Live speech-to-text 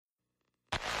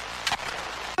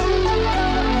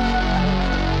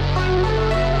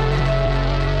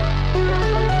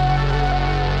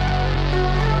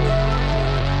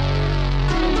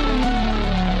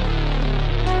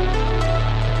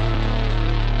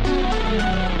And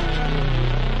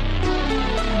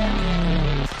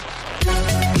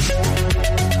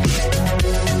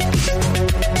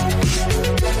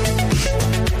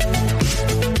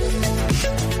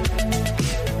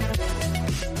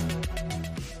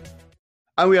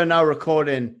we are now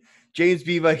recording. James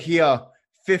Beaver here,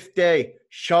 5th day,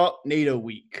 Sharknado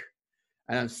week.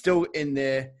 And I'm still in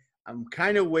there. I'm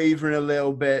kind of wavering a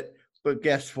little bit, but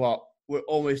guess what? We're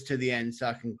almost to the end, so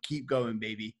I can keep going,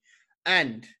 baby.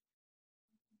 And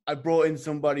I brought in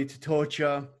somebody to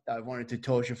torture that I wanted to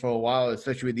torture for a while,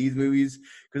 especially with these movies,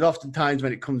 because oftentimes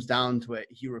when it comes down to it,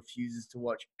 he refuses to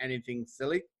watch anything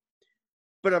silly.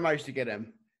 But I managed to get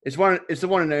him. It's the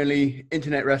one and only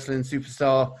internet wrestling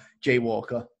superstar, Jay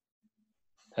Walker.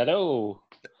 Hello.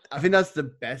 I think that's the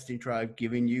best intro I've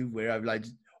given you, where I've like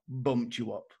bumped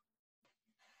you up.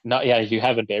 Not yet. You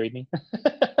haven't buried me.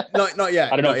 Not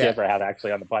yet. I don't know if you ever have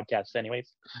actually on the podcast,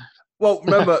 anyways. Well,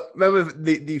 remember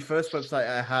the first website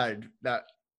I had that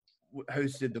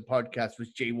hosted the podcast was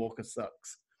Jay Walker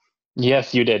Sucks.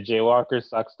 Yes, you did.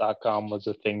 JayWalkerSucks.com was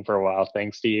a thing for a while,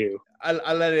 thanks to you.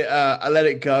 I let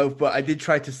it go, but I did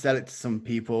try to sell it to some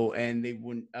people, and they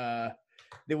wouldn't buy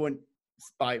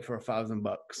it for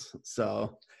 $1,000.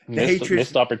 So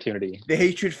Missed opportunity. The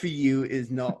hatred for you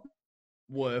is not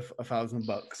worth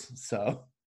 $1,000.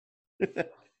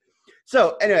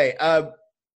 So anyway,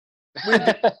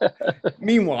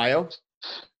 meanwhile,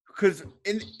 because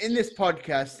in this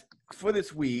podcast for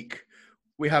this week,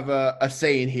 we have a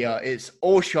saying here. It's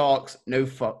all sharks, no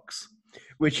fucks,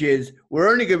 which is we're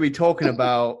only going to be talking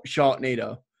about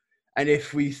Sharknado. And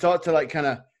if we start to like kind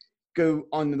of go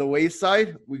on the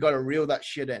wayside, we got to reel that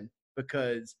shit in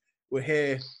because we're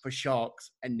here for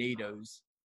sharks and nados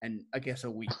and I guess a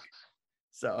week.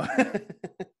 So,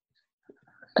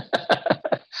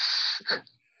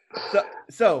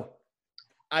 so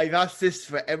I've asked this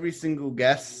for every single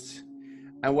guest.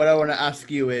 And what I want to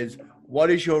ask you is, what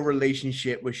is your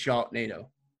relationship with Sharknado?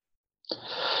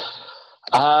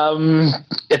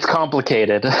 It's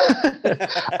complicated.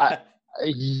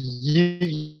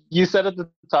 You said at the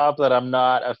top that I'm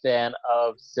not a fan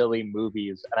of silly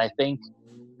movies, and I think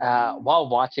while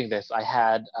watching this, I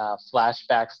had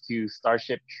flashbacks to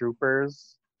Starship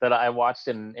Troopers that I watched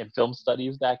in film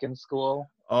studies back in school.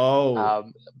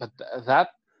 Oh, but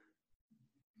that,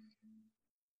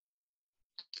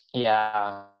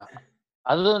 yeah.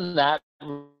 Other than that,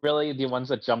 really, the ones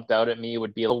that jumped out at me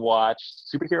would be to watch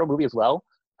superhero movie as well.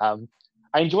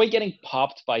 I enjoy getting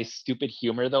popped by stupid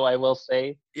humor, though, I will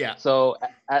say. yeah. So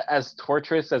as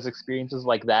torturous as experiences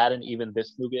like that, and even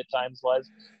this movie at times was,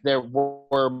 there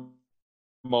were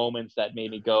moments that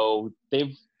made me go,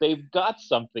 they've got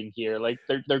something here. Like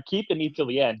they're keeping me till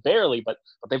the end, barely, but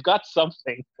they've got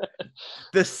something.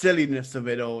 The silliness of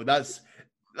it all. That's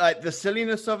like the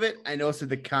silliness of it, and also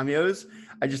the cameos.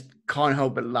 I just can't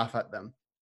help but laugh at them.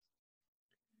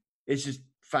 It's just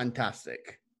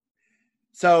fantastic.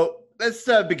 So let's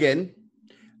begin.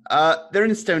 They're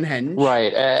in Stonehenge,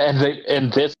 right?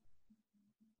 And this,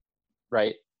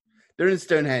 right? They're in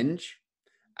Stonehenge,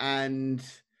 and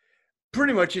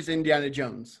pretty much it's Indiana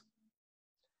Jones.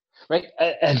 Right,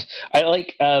 and I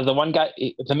like the one guy,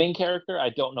 the main character. I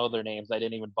don't know their names. I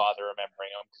didn't even bother remembering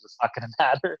them because it's not going to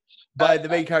matter. But the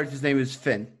main character's name is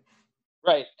Finn.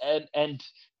 Right, and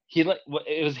he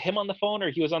it was him on the phone, or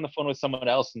he was on the phone with someone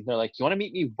else, and they're like, "You want to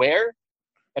meet me where?"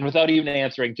 And without even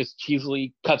answering, just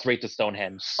cheesily cuts right to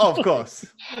Stonehenge. Oh, of course,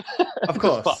 of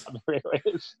course.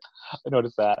 Anyways, I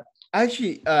noticed that. I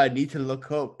actually need to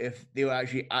look up if they were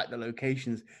actually at the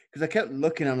locations because I kept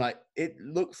looking. I'm like, it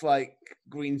looks like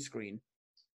green screen.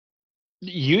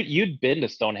 You'd been to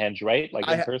Stonehenge, right? Like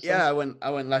in person? Yeah, I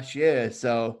went last year.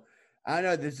 So I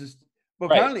know this is, but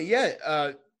apparently,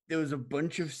 yeah, there was a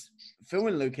bunch of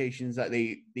filming locations that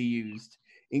they used,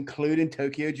 including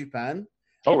Tokyo, Japan.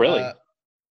 Oh, really?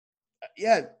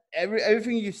 Yeah,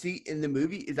 everything you see in the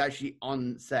movie is actually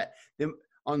on set,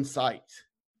 on site.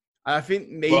 I think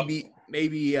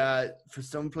maybe for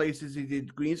some places they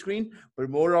did green screen, but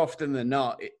more often than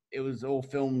not, it was all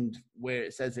filmed where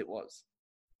it says it was.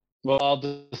 Well, I'll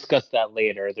discuss that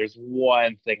later. There's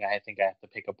one thing I think I have to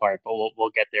pick apart, but we'll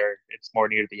get there. It's more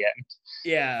near the end.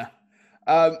 Yeah.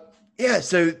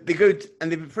 So they go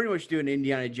and they've been pretty much doing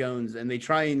Indiana Jones, and they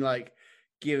try and like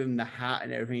give him the hat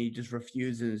and everything. He just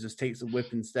refuses and just takes the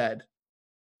whip instead.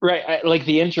 Right, like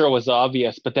the intro was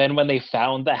obvious, but then when they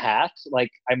found the hat,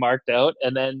 like I marked out,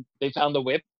 and then they found the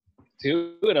whip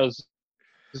too, and I was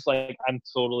just like, I'm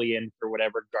totally in for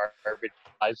whatever garbage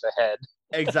lies ahead.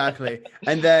 Exactly.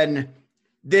 And then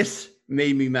this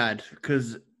made me mad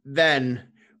because then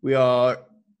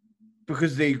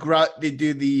because they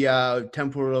do the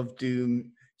Temple of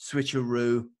Doom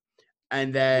switcheroo,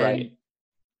 and then Right.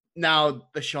 now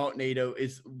the Sharknado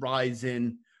is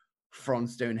rising from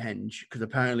Stonehenge because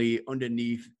apparently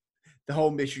underneath the whole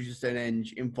mystery of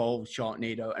Stonehenge involves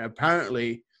Sharknado, and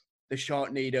apparently the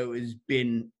Sharknado has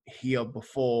been here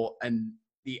before, and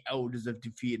the elders have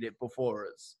defeated it before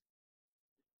us.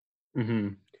 Mm-hmm.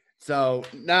 So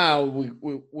now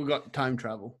we got time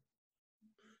travel.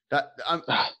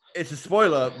 It's a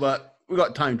spoiler, but we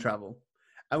got time travel,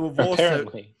 and we've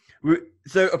Apparently.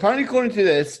 so apparently according to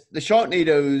this, the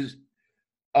Sharknadoes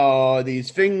are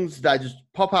these things that just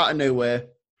pop out of nowhere.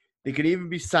 They can even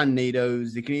be sand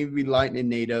nados. They can even be lightning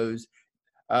nados.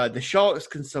 The sharks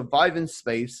can survive in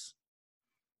space.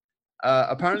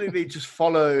 Apparently, they just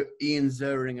follow Ian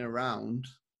Ziering around.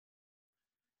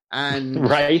 And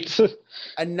Right.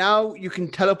 and now you can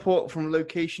teleport from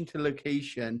location to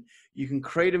location. You can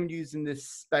create them using this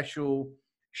special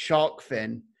shark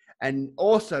fin. And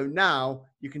also now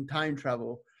you can time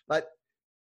travel. Like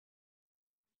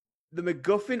the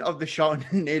MacGuffin of the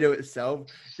Sharknado itself,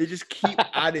 they just keep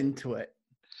adding to it.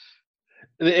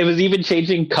 It was even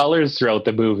changing colors throughout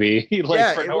the movie,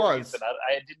 like for It no was. reason.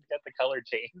 I didn't get the color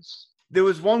change. There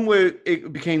was one where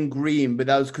it became green, but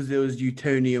that was because there was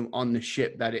plutonium on the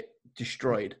ship that it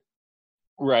destroyed.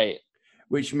 Right.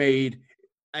 Which made,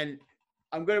 and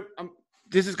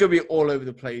this is going to be all over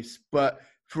the place, but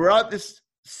throughout this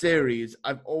series,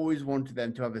 I've always wanted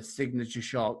them to have a signature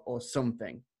shark or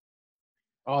something.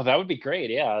 Oh, that would be great.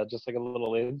 Yeah, just like a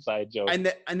little inside joke.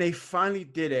 And they finally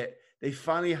did it. They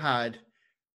finally had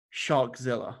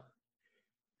Sharkzilla.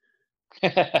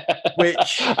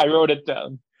 Which I wrote it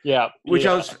down. Yeah. Which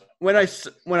yeah. I was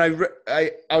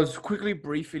I was quickly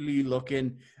briefly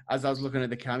looking as I was looking at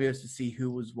the cameos to see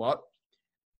who was what,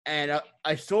 and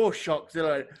I saw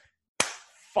Sharkzilla.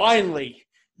 Finally,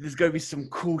 there's going to be some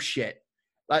cool shit.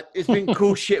 Like it's been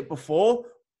cool shit before,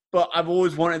 but I've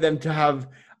always wanted them to have.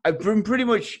 I've been pretty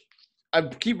much. I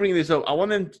keep bringing this up. I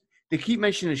want them. They keep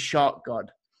mentioning a shark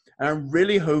god, and I'm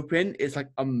really hoping it's like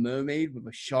a mermaid with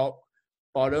a shark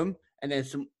bottom, and then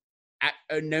some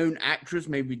a known actress,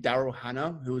 maybe Daryl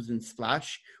Hannah, who was in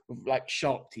Splash, with like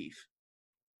shark teeth.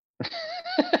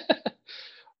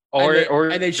 or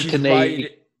and then she's riding.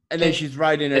 And then she's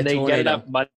riding a tornado. They get enough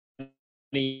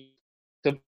money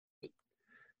to.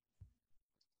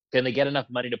 Can they get enough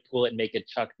money to pull it and make it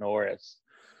Chuck Norris?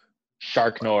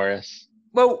 Shark Norris.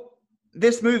 Well,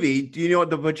 this movie, do you know what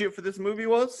the budget for this movie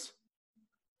was?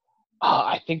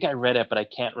 I think I read it, but I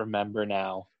can't remember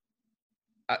now.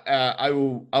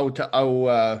 I'll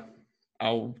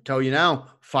tell you now,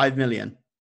 $5 million.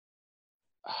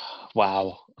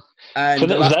 Wow. And so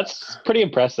that's pretty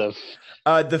impressive.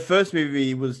 The first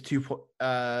movie was 2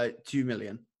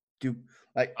 million.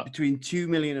 Between 2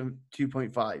 million and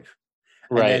 2.5.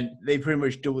 Right. And then they pretty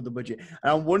much doubled the budget.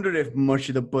 And I wondered if much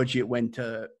of the budget went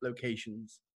to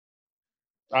locations.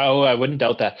 Oh, I wouldn't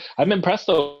doubt that. I'm impressed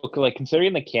though, like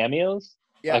considering the cameos.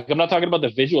 Yeah. Like I'm not talking about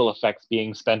the visual effects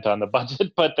being spent on the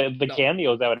budget, but the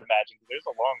cameos, I would imagine. There's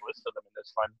a long list of them in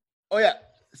this one. Oh yeah.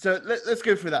 So let's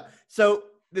go through that. So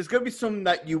there's going to be some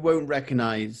that you won't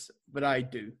recognize, but I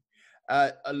do.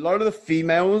 A lot of the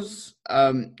females,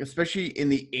 especially in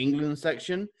the England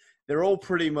section, they're all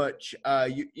pretty much,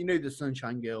 you know, the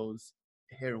Sunshine Girls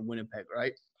here in Winnipeg,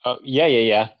 right? Oh,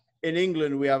 yeah. In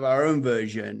England, we have our own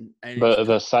version. And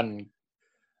the Sun.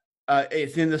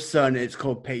 It's in the Sun. It's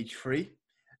called Page 3.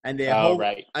 And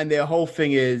their whole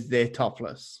thing is they're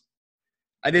topless.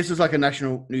 And this was like a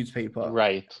national newspaper.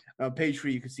 Right. On Page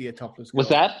 3, you could see a topless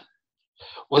girl.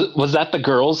 Was that the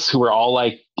girls who were all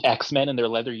like X-Men in their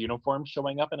leather uniforms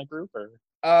showing up in a group?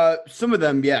 Or some of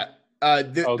them, yeah.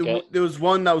 There was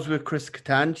one that was with Chris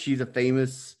Kattan. She's a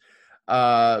famous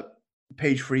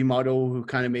Page 3 model who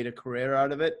kind of made a career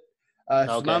out of it.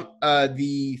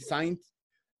 The science,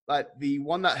 like the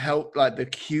one that helped, like the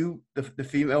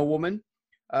female woman,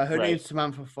 her name's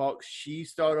Samantha Fox. She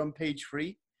started on Page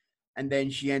 3, and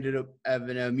then she ended up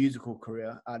having a musical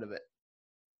career out of it.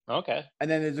 Okay. And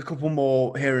then there's a couple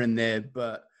more here and there,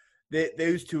 but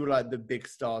those two are like the big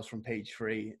stars from Page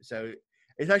 3. So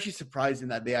it's actually surprising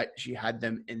that they actually had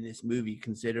them in this movie,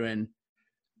 considering,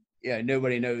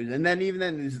 nobody knows. And then even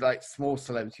then, there's like small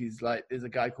celebrities. Like there's a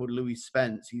guy called Louis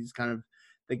Spence. He's kind of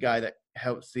the guy that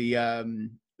helps the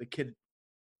kid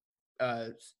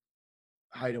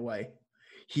hide away.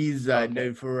 He's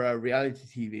known for reality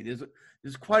TV.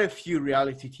 There's quite a few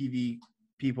reality TV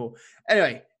people.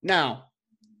 Anyway, now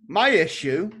my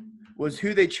issue was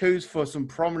who they chose for some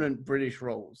prominent British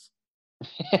roles.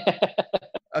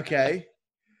 Okay.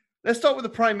 Let's start with the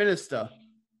Prime Minister.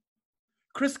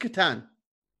 Chris Kattan.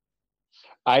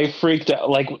 I freaked out.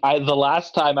 Like the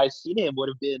last time I seen him would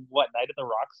have been what, Night at the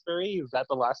Roxbury? Is that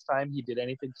the last time he did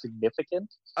anything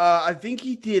significant? I think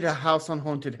he did a House on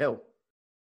Haunted Hill.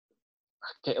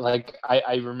 Okay, like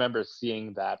I remember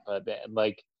seeing that, but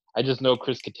like I just know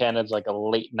Chris Katana's like a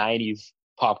late '90s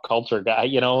pop culture guy,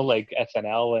 like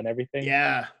SNL and everything.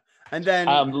 Yeah, and then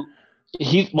Um,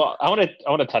 he's well. I want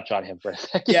to touch on him for a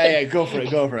second. yeah, go for it,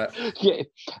 go for it. Yeah.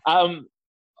 Um,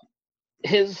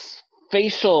 his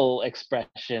facial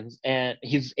expressions, and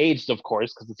he's aged, of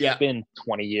course, because it's Yeah, been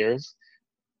 20 years.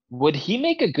 Would he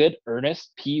make a good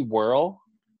Ernest P. Worrell?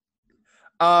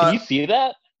 Can uh, you see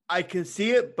that? I can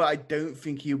see it, but I don't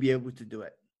think he'll be able to do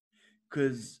it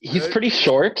because He's pretty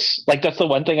short. Like that's the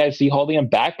one thing I see holding him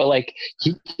back. But like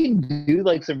he can do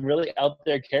like some really out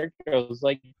there characters.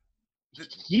 Like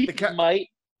he the might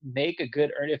make a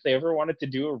good Ernest if they ever wanted to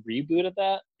do a reboot of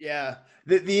that. yeah.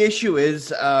 The issue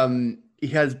is he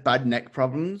has bad neck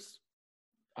problems.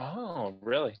 Oh,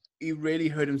 really? He really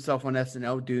hurt himself on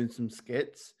SNL doing some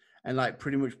skits and like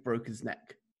pretty much broke his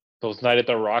neck. Those Night at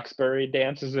the Roxbury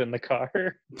dances in the car.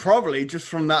 Probably just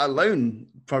from that alone,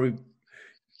 probably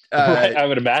Right, I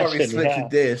would probably imagine. slipped a Yeah.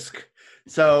 disc.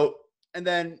 So and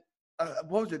then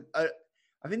what was it?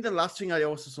 I think the last thing I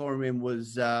also saw him in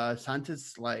was Santa's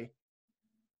Sleigh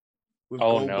with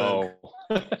Oh Goldberg.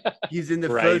 no. He's in the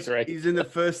Right, first. right. He's in the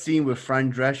first scene with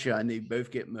Fran Drescher, and they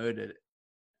both get murdered.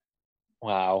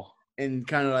 Wow. And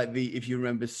kind of like if you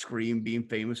remember, Scream being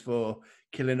famous for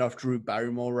killing off Drew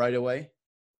Barrymore right away.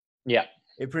 Yeah.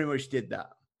 It pretty much did that.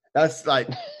 That's like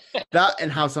that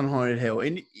and House on Haunted Hill,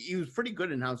 and he was pretty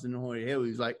good in House on Haunted Hill. He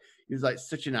was like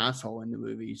such an asshole in the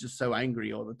movie. He's just so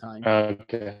angry all the time.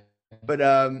 Okay. But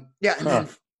yeah, and then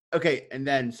okay, and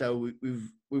then so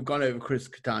we've gone over Chris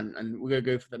Kattan, and we're gonna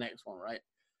go for the next one, right?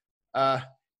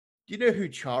 Do you know who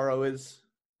Charo is?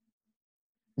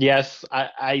 Yes,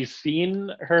 I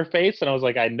seen her face and I was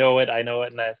like, I know it, and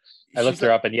I looked She's her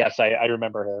like, up and yes, I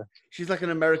remember her. she's like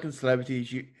an American celebrity.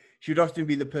 She would often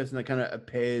be the person that kind of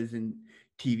appears in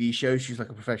TV shows. She's like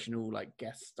a professional, like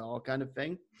guest star kind of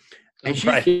thing, and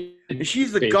Right.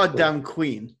 she's the Basically. goddamn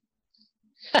queen.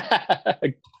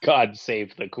 God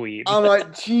save the queen. I'm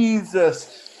like,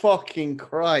 Jesus fucking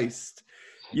Christ!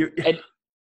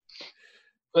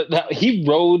 But he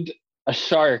rode a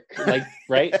shark, like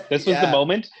right. This was the Yeah.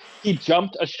 moment he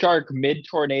jumped a shark mid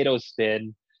tornado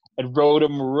spin and rode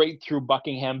him right through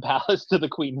Buckingham Palace to the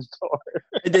Queen's door.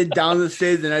 And then down the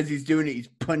stairs, and as he's doing it, he's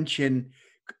punching.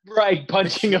 Right,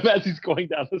 punching him as he's going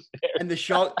down the stairs. And the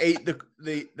shark ate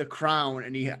the crown,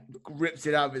 and he rips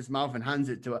it out of his mouth and hands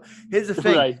it to her. Here's the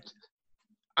thing. Right.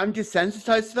 I'm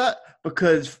desensitized to that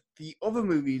because the other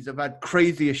movies have had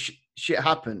crazier shit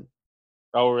happen.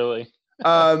 Oh, really?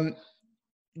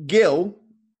 Gil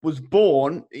was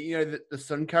born, the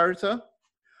son character.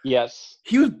 Yes.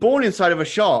 He was born inside of a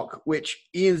shark, which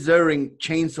Ian Ziering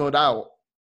chainsawed out.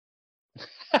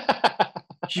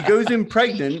 She goes in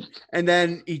pregnant, and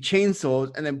then he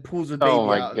chainsaws and then pulls the baby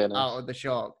out of the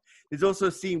shark. There's also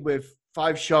a scene with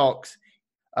 5 sharks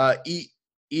eat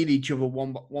each other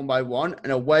one by one,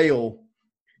 and a whale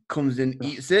comes in,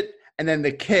 eats it, and then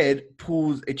the kid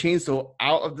pulls a chainsaw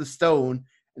out of the stone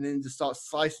and then just starts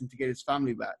slicing to get his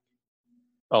family back.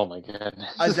 Oh my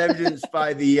goodness. As evidenced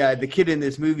by the kid in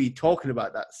this movie talking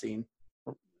about that scene.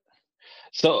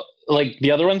 So, like,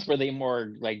 the other ones, were they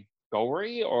more like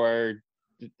gory or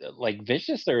like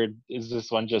vicious, or is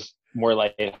this one just more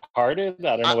lighthearted?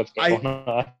 I don't know what's going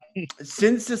on.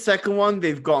 Since the second one,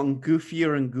 they've gotten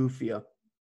goofier and goofier.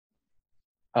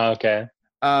 Okay.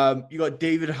 You got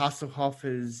David Hasselhoff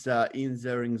as Ian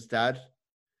Ziering's dad.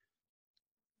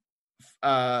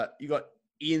 You got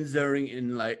Ian Ziering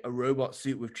in like a robot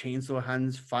suit with chainsaw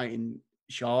hands fighting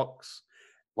sharks.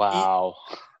 Wow.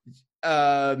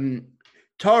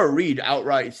 Tara Reid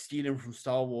outright stealing from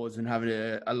Star Wars and having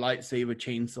a lightsaber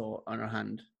chainsaw on her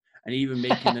hand, and even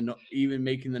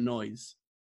making the noise.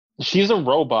 She's a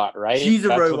robot, right? She's a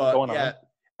robot. Yeah.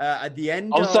 At the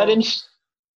end, all of a sudden,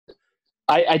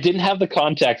 I didn't have the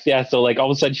context. Yeah, so like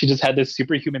all of a sudden, she just had this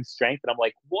superhuman strength, and I'm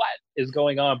like, what is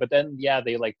going on? But then, yeah,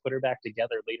 they like put her back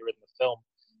together later in the film.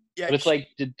 Yeah, but it's like,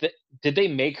 did they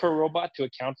make her robot to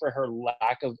account for her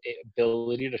lack of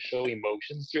ability to show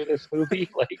emotions through this movie?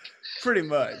 Like, pretty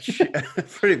much,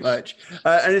 pretty much.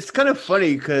 And it's kind of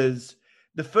funny because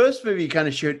the first movie kind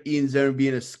of showed Ian Ziering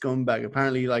being a scumbag.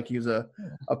 Apparently, like he was a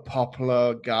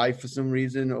popular guy for some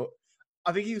reason, or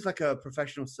I think he was like a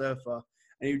professional surfer,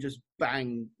 and he would just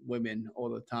bang women all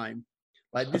the time.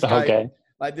 Like this guy,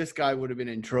 this guy would have been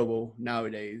in trouble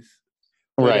nowadays.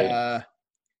 But, right.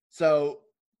 So.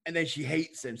 And then she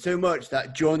hates him so much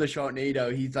that during the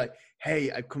Sharknado, he's like,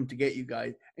 "Hey, I've come to get you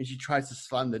guys," and she tries to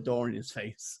slam the door in his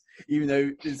face, even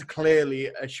though there's clearly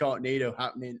a Sharknado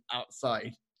happening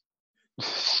outside.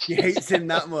 She hates him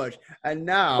that much, and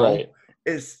now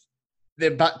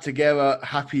they're back together,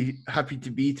 happy to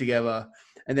be together.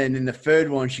 And then in the third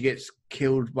one, she gets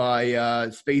killed by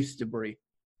space debris.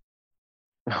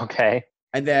 Okay.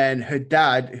 And then her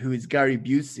dad, who is Gary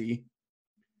Busey,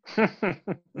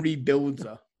 rebuilds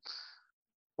her.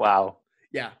 Wow.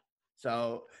 Yeah.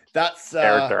 So that's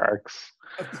character arcs.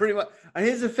 Pretty much. And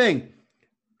here's the thing.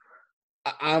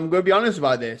 I'm going to be honest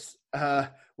about this.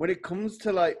 When it comes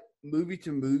to like movie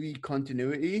to movie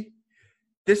continuity,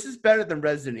 this is better than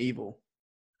Resident Evil.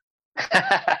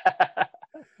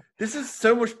 This is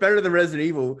so much better than Resident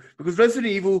Evil, because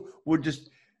Resident Evil would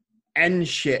just end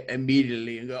shit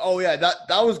immediately and go, "Oh yeah, that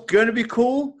was going to be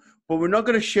cool, but we're not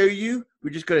going to show you.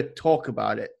 We're just going to talk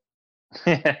about it."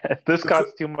 This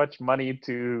costs too much money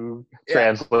to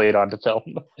translate onto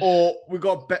film. Or we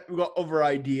got other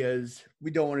ideas. We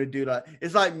don't want to do that.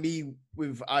 It's like me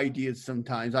with ideas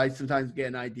sometimes. I sometimes get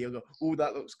an idea and go, "Oh,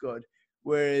 that looks good."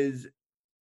 Whereas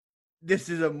this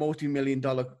is a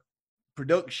multi-million-dollar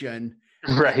production.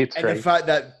 Right. And the fact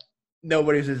that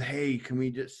nobody says, "Hey, can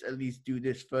we just at least do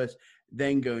this first,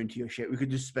 then go into your shit?" We could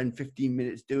just spend 15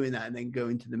 minutes doing that and then go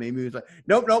into the main movie. It's like,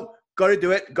 nope. Got to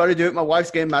do it. My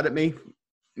wife's getting mad at me.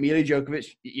 Mila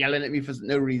Djokovic yelling at me for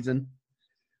no reason.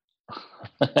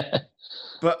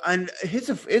 And here's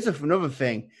another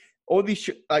thing. All these,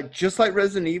 just like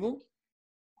Resident Evil,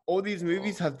 all these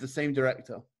movies have the same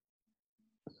director.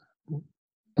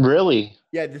 Really?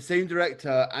 Yeah, the same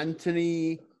director,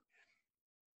 Anthony.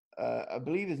 I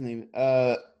believe his name.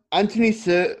 Anthony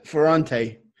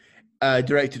Ferrante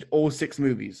directed all 6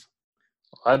 movies.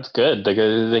 That's good.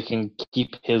 They can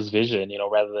keep his vision,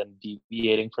 rather than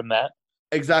deviating from that.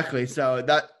 Exactly. So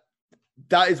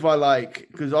that is why,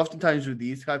 because oftentimes with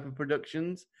these type of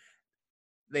productions,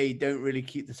 they don't really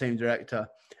keep the same director.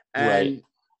 And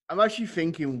I'm actually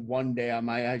thinking one day I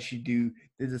might actually do.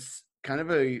 There's a kind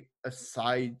of a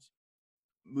side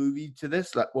movie to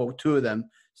this, 2 of them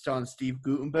starring Steve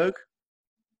Guttenberg.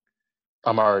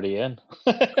 I'm already in.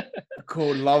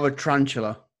 Called Lava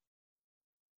Tarantula.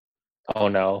 Oh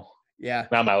no. Yeah.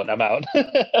 I'm out.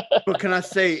 But can I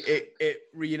say it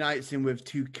reunites him with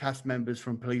 2 cast members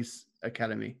from Police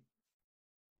Academy.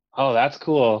 Oh, that's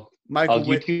cool. I'll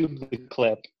YouTube the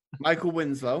clip. Michael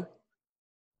Winslow.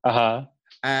 Uh-huh.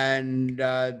 And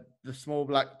the small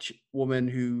black woman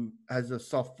who has a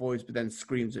soft voice but then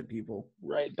screams at people.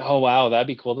 Right. Oh, wow. That'd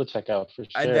be cool to check out for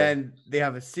sure. And then they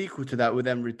have a sequel to that with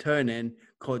them returning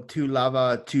called Two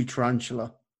Lava, Two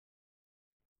Tarantula.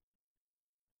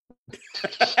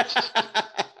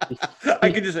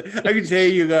 I could just hear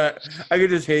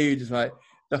you just like,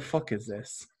 the fuck is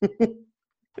this?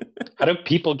 How do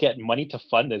people get money to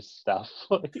fund this stuff?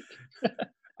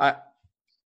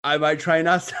 I might try and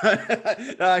ask.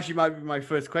 That actually might be my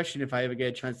first question if I ever get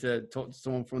a chance to talk to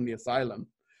someone from the asylum.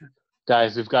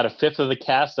 Guys, we've got a 5th of the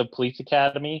cast of Police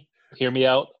Academy. Hear me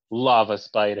out. Lava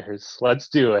spiders. Let's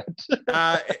do it.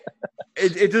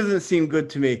 It doesn't seem good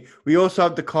to me. We also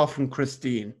have the car from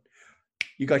Christine.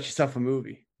 You got yourself a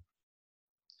movie.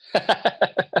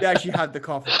 They actually had the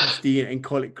car from Christine and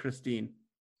call it Christine.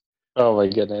 Oh my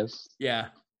goodness. Yeah.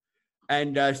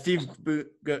 And Steve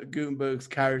Guttenberg's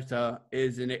character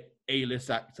is an A-list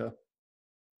actor.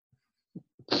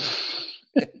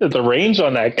 The range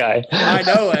on that guy. I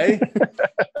know, eh?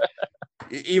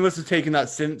 He must have taken that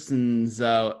Simpsons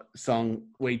song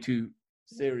way too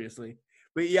seriously.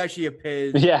 But he actually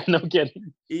appears... Yeah, no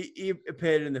kidding. He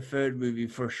appeared in the 3rd movie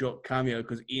for a short cameo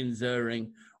because Ian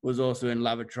Ziering was also in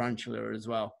Lava Tarantula as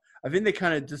well. I think they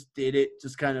kind of just did it,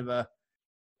 just kind of a,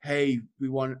 hey, we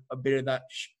want a bit of that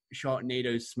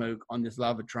Sharknado smoke on this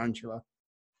Lava Tarantula.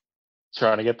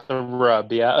 Trying to get the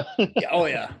rub, yeah. Oh,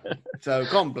 yeah. So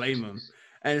can't blame them.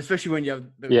 And especially when you have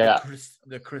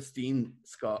the Christine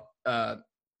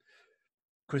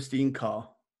Christine car.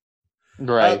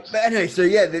 Right. But anyway, so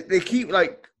yeah, they keep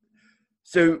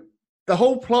so the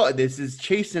whole plot of this is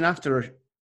chasing after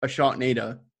a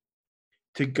Sharknado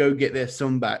to go get their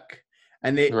son back.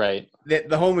 And the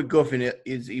whole MacGuffin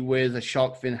is he wears a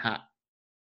shark fin hat.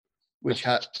 Which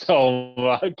hat?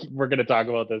 Oh, we're going to talk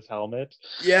about this helmet.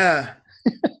 Yeah.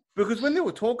 Because when they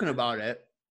were talking about it,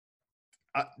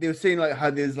 they were saying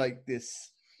how there's this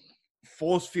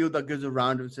force field that goes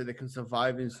around them so they can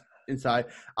survive inside.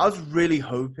 I was really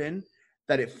hoping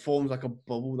that it forms like a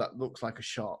bubble that looks like a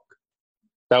shark.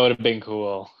 That would have been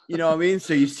cool. You know what I mean?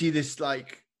 So you see this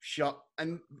shark,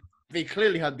 and they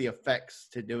clearly had the effects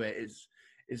to do it.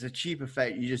 It's a cheap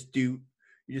effect. You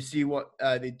You just see what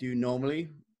they do normally,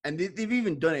 and they've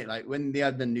even done it. Like when they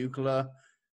had the nuclear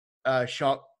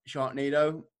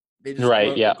Sharknado, they just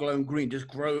Right. Yeah. glow green, just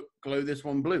glow this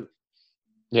one blue.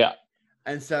 Yeah.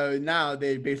 And so now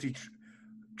they're basically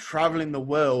traveling the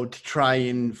world to try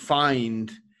and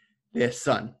find their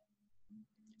son.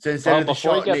 So instead of the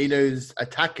Sharknadoes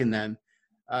attacking them,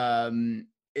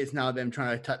 it's now them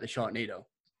trying to attack the Sharknado.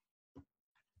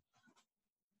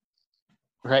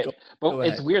 Right. But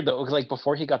it's weird though, like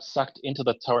before he got sucked into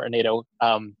the tornado,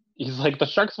 he's like, the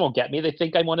sharks won't get me. They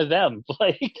think I'm one of them.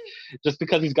 Like, just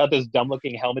because he's got this dumb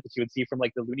looking helmet that you would see from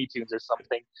like the Looney Tunes or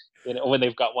something, when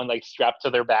they've got one like strapped to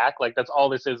their back. Like that's all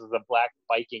this is a black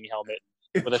Viking helmet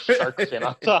with a shark fin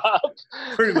on top.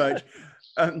 Pretty much.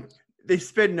 They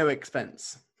spared no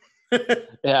expense.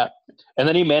 Yeah. And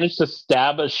then he managed to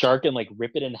stab a shark and like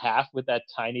rip it in half with that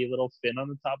tiny little fin on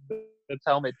the top of its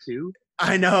helmet too.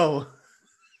 I know.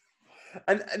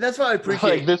 And that's what I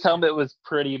appreciate. Like this helmet was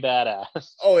pretty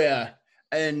badass. Oh yeah.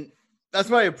 And that's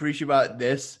what I appreciate about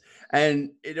this.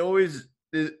 And they always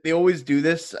do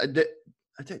this. Did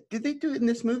they do it in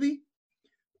this movie?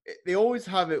 They always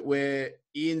have it where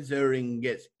Ian Ziering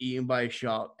gets eaten by a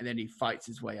shark and then he fights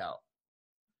his way out.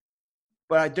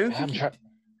 But I don't think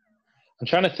I'm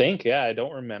trying to think. Yeah, I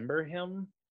don't remember him.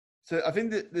 So I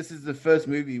think that this is the first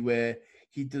movie where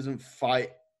he doesn't fight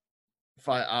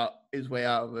out his way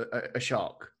out of a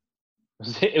shark.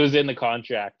 It was in the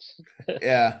contract.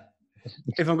 Yeah.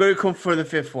 If I'm going to come for the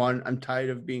fifth one, I'm tired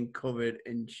of being covered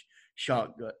in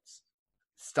shark guts.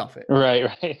 Stuff it. Right.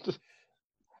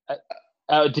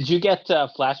 Did you get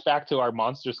flashback to our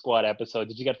Monster Squad episode?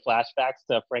 Did you get flashbacks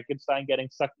to Frankenstein getting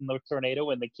sucked in the tornado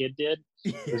when the kid did?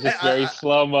 It was just very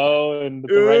slow-mo and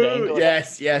the right angle.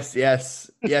 Yes,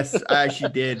 I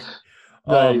actually did. Nice.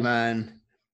 Oh, man.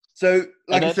 So,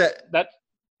 like I said...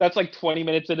 That's like 20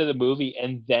 minutes into the movie,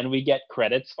 and then we get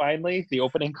credits finally, the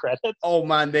opening credits. Oh,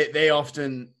 man, they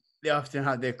often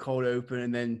have their cold open,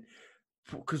 and then...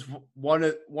 Because one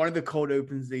of the cold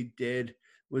opens they did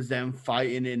was them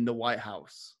fighting in the White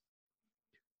House.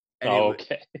 And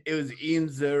it was Ian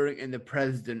Ziering and the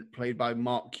president, played by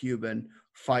Mark Cuban,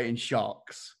 fighting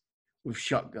sharks with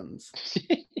shotguns.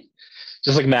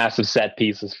 Just like massive set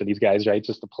pieces for these guys, right?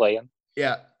 Just to play in.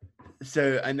 Yeah.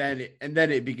 So and then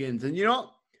it begins, and you know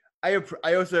what?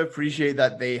 I also appreciate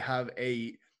that they have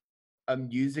a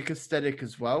music aesthetic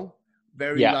as well,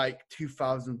 very like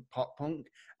 2000 pop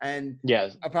punk, and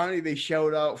apparently they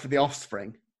shelled out for The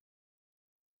Offspring.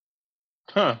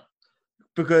 Huh.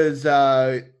 Because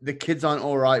The Kids Aren't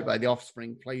Alright by The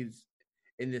Offspring plays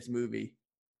in this movie.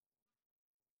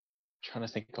 I'm trying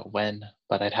to think of when,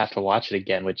 but I'd have to watch it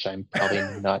again, which I'm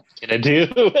probably not gonna do.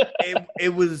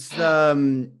 It was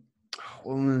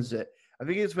when was it? I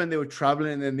think it's when they were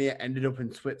traveling and then they ended up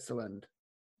in Switzerland.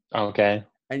 Okay.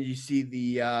 And you see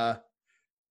the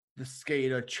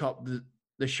skater chop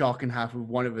the shark in half with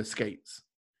one of his skates.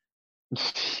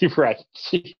 Right.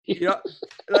 You know,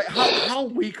 like how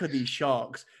weak are these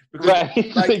sharks? Because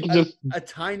right. like a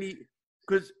tiny,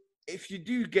 because if you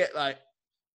do get like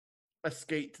a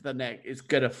skate to the neck, it's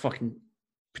gonna fucking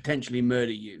potentially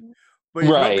murder you. But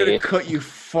it's not gonna cut you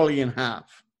fully in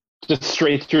half. Just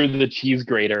straight through the cheese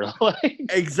grater.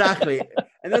 Exactly.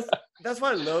 And that's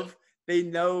what I love. They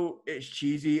know it's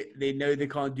cheesy. They know they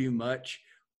can't do much,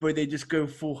 but they just go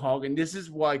full hog. And this is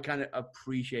what I kind of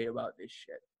appreciate about this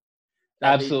shit.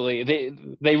 Absolutely.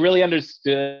 They really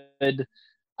understood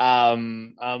the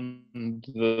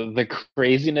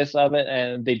craziness of it,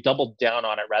 and they doubled down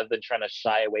on it rather than trying to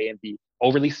shy away and be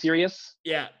overly serious.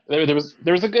 Yeah. There was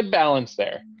a good balance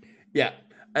there. Yeah.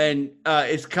 And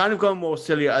it's kind of gone more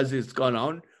silly as it's gone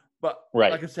on. But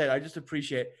like I said, I just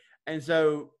appreciate it. And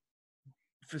so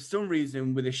for some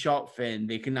reason with a shark fin,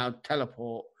 they can now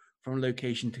teleport from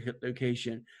location to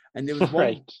location. And there was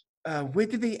one where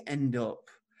did they end up?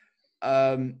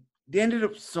 They ended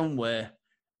up somewhere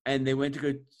and they went to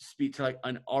go speak to like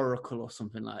an oracle or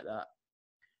something like that.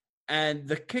 And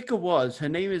the kicker was her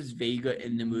name is Vega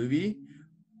in the movie,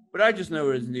 but I just know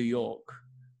her as New York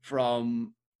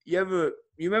from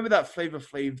you remember that Flavor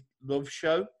Flav Love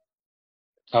show?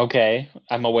 Okay,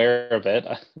 I'm aware of it.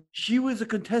 She was a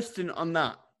contestant on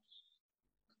that.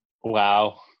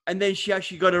 Wow. And then she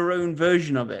actually got her own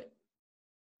version of it.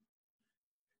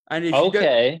 And if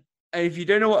you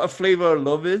don't know what a Flavor of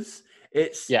Love is,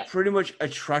 it's pretty much a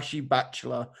trashy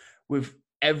bachelor with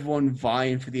everyone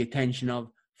vying for the attention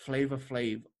of Flavor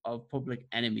Flav of Public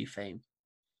Enemy fame.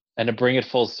 And to bring it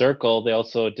full circle, they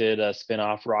also did a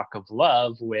spin-off Rock of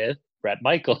Love with Bret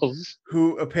Michaels,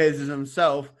 who appears as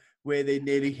himself, where they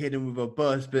nearly hit him with a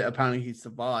bus, but apparently he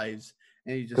survives,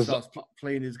 and he just starts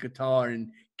playing his guitar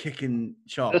and kicking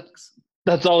sharks.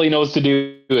 That's all he knows to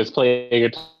do is play a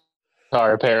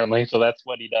guitar, apparently. So that's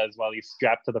what he does while he's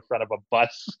strapped to the front of a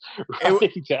bus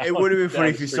riding down. It would have been funny down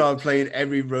if the you street. started playing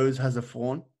Every Rose Has a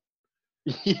Thorn,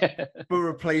 Yeah, but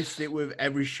replaced it with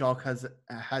Every Shark Has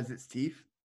Its Teeth.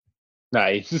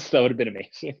 nice. That would have been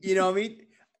amazing. You know what I mean?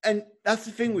 And that's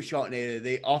the thing with Sharknado.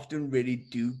 They often really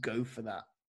do go for that.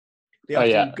 They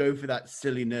often go for that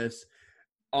silliness,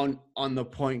 on the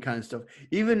point kind of stuff.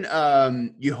 Even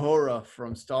Uhura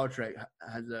from Star Trek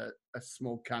has a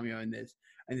small cameo in this,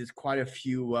 and there's quite a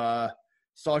few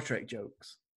Star Trek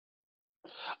jokes.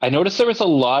 I noticed there was a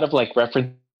lot of like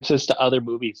references to other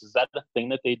movies. Is that the thing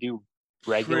that they do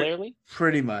regularly?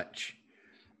 Pretty much.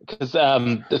 Because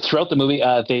throughout the movie,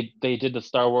 they did the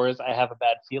Star Wars. I have a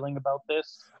bad feeling about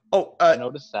this. Oh, I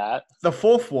noticed that the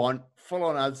fourth one full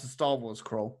on adds the Star Wars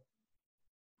crawl.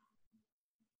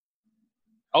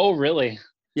 Oh, really?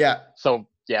 Yeah. So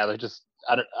yeah, they're just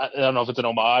I don't know if it's an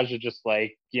homage or just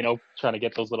like trying to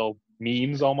get those little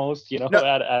memes almost No,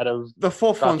 out of the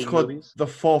fourth one's called movies. The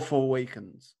Force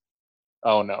Awakens.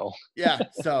 Oh no. Yeah.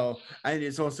 So and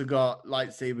it's also got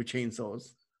lightsaber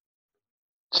chainsaws.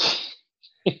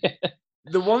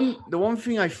 The one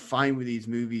thing I find with these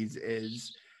movies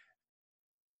is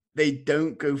they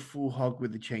don't go full hog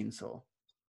with the chainsaw.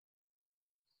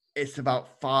 It's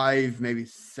about 5, maybe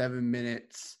 7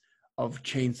 minutes of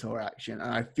chainsaw action, and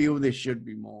I feel there should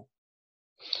be more.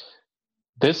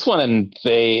 This one,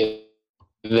 they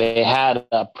had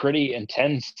a pretty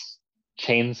intense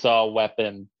chainsaw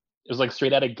weapon. It was like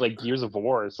straight out of like Gears of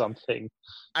War or something.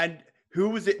 And who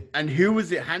was it? And who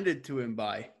was it handed to him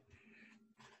by?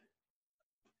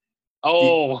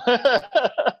 Oh,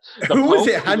 who was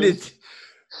it handed?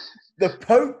 The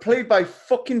Pope, played by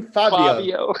fucking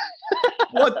Fabio.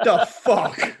 What the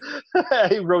fuck?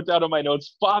 I wrote down on my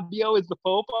notes, Fabio is the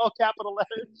Pope, all capital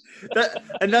letters.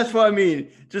 And that's what I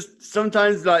mean. Just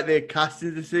sometimes, like, their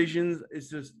casting decisions is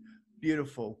just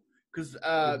beautiful. Because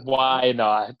why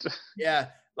not? Yeah,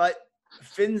 like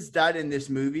Finn's dad in this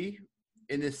movie,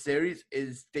 in this series,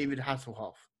 is David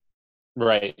Hasselhoff.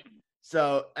 Right.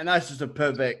 So, and that's just a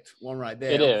perfect one right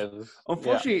there. It is.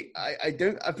 Unfortunately, yeah. I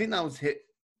think that was hit.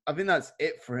 I think that's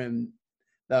it for him.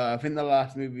 I think the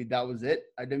last movie, that was it.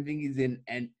 I don't think he's in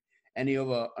any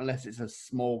other, unless it's a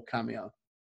small cameo.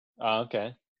 Oh,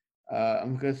 okay.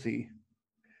 I'm going to see.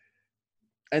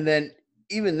 And then,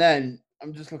 even then,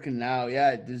 I'm just looking now.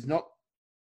 Yeah, there's not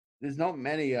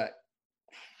many.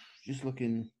 Just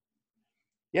looking.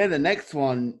 Yeah, the next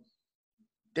one,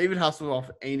 David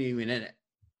Hasselhoff ain't even in it.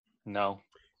 No.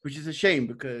 Which is a shame,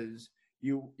 because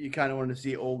you kind of want to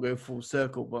see it all go full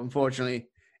circle. But unfortunately,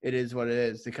 it is what it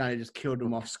is. They kind of just killed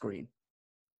him off screen.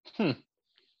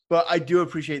 But I do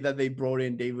appreciate that they brought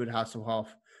in David Hasselhoff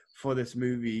for this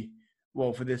movie,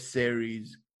 well, for this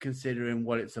series, considering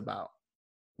what it's about.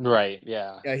 Right,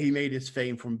 yeah. Yeah, he made his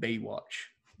fame from Baywatch.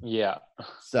 Yeah.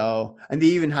 So, and they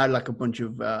even had like a bunch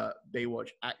of Baywatch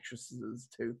actresses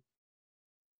too.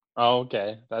 Oh,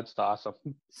 okay. That's awesome.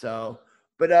 So,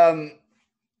 but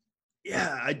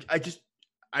yeah,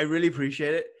 I really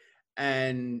appreciate it.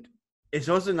 And it's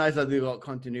also nice that they got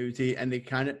continuity, and they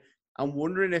kind of, I'm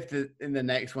wondering if in the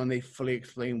next one they fully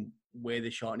explain where the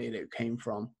Sharknado came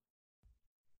from.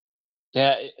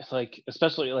 Yeah, it's like,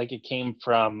 especially like it came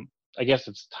from, I guess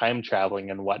it's time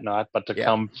traveling and whatnot, but to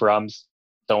come from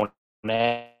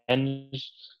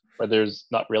Stonehenge, where there's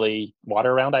not really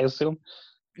water around, I assume.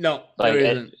 No, like there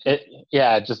isn't.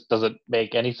 It just doesn't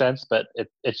make any sense, but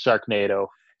it's Sharknado.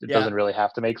 It doesn't really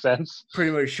have to make sense.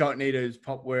 Pretty much Sharknado's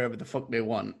pop wherever the fuck they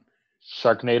want.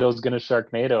 Sharknado's gonna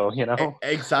Sharknado,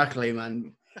 Exactly,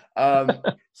 man.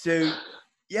 So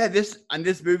yeah, this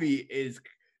movie is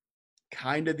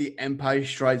kind of the Empire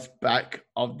Strikes Back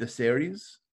of the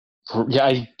series. Yeah,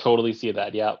 I totally see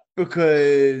that. Yeah,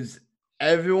 because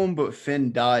everyone but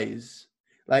Finn dies.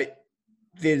 Like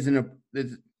there's an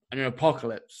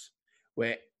apocalypse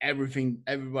where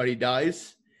everybody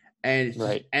dies, and it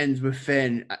just ends with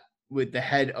Finn with the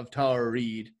head of Tara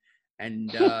Reid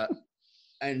and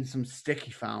and some stick he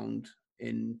found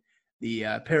in the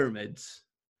pyramids.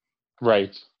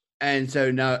 Right. And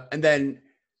so now, and then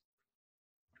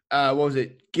what was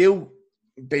it? Gil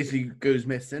basically goes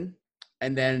missing,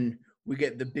 and then we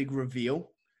get the big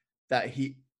reveal that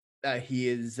he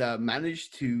is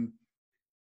managed to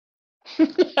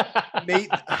make.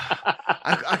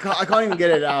 I can't even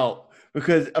get it out,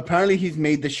 because apparently he's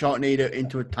made the Sharknado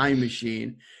into a time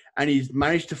machine, and he's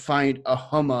managed to find a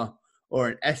Hummer or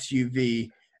an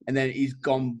SUV, and then he's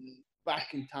gone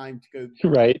back in time to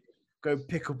go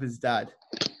pick up his dad.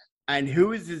 And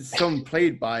who is his son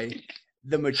played by?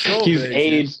 the mature He's version.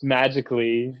 aged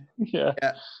magically. Yeah.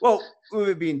 Yeah. Well, with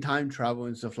it being time travel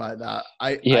and stuff like that,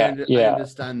 Yeah. I Yeah.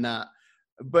 understand that,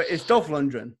 but it's Dolph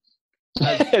Lundgren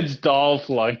as, It's Dolph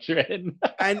Lundgren.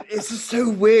 and it's just so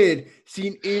weird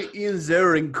seeing Ian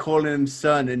Ziering calling him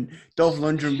son and Dolph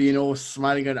Lundgren being all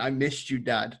smiling and "I missed you,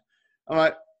 Dad." I'm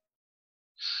like,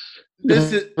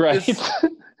 this is Right. this.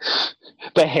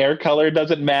 The hair color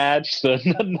doesn't match, so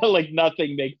like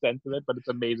nothing makes sense of it, but it's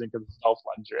amazing because it's Dolph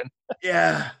Lundgren.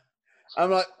 Yeah,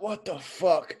 I'm like, what the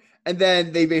fuck? And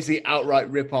then they basically outright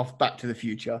rip off Back to the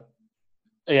Future.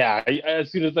 Yeah,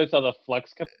 as soon as I saw the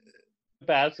flux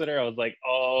capacitor, I was like,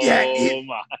 Yeah, oh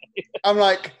my. I'm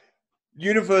like,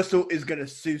 Universal is gonna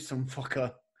sue some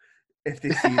fucker if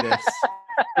they see this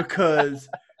because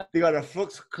they got a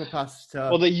flux capacitor.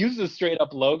 Well, they use the straight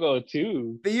up logo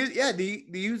too. They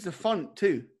use the font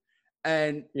too,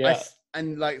 and Yeah.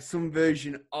 and like some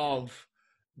version of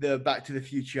the Back to the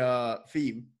Future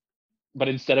theme. But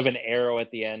instead of an arrow at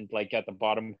the end, like at the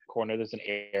bottom corner, there's an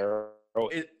arrow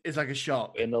It's like a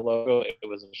shark in the logo. It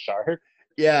was a shark.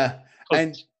 Yeah,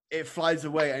 and it flies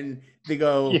away, and they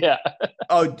go, Yeah.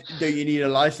 "Oh, do you need a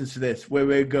license for this? Where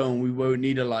we're going, we won't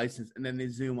need a license." And then they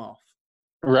zoom off.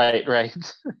 Right.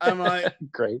 I'm like,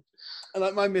 great.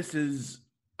 my missus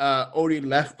already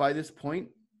left by this point.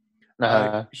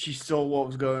 She saw what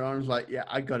was going on. I was like, "Yeah,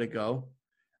 I gotta go,"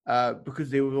 because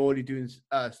they were already doing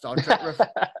Star Trek.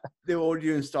 They were already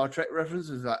doing Star Trek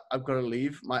references. Like, I've got to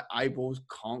leave. My eyeballs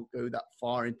can't go that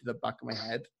far into the back of my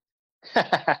head.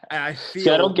 And I feel. See,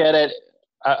 I don't get it.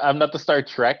 I'm not the Star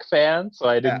Trek fan, so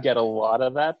I didn't get a lot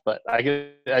of that, but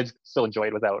I still enjoy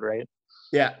it without, right?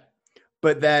 Yeah.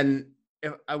 But then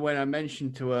when I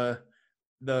mentioned to her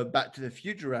the Back to the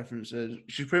Future references,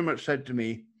 she pretty much said to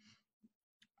me,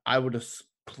 I would have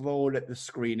clawed at the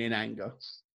screen in anger.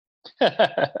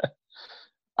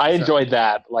 I enjoyed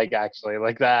that, like actually,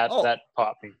 like that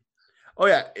popped me. Oh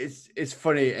yeah, it's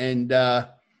funny, and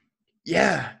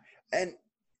yeah. And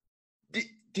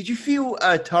did you feel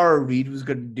Tara Reid was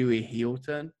going to do a heel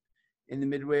turn in the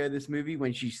midway of this movie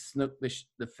when she snuck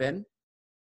the fin?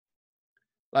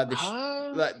 Like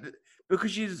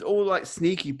because she's all like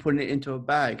sneaky putting it into a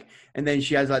bag, and then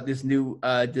she has like this new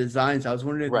design. So I was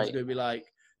wondering if there's going to be like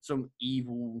some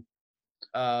evil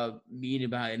meaning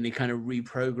about it, and they kind of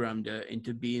reprogrammed her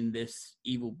into being this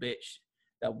evil bitch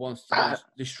that wants to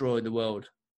destroy the world.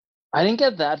 I didn't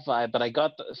get that vibe, but I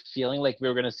got the feeling like we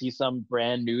were going to see some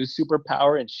brand new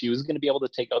superpower, and she was going to be able to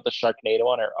take out the Sharknado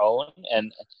on her own,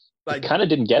 and like, I kind of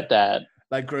didn't get that.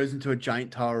 Like grows into a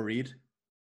giant Tara Reid.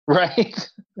 Right.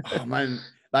 Oh man,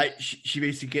 like she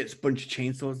basically gets a bunch of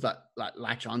chainsaws that like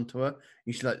latch onto her,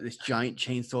 and she's like this giant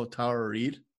chainsaw Tara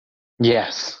Reid.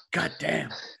 Yes. God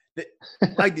damn.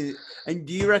 And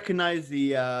do you recognize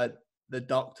the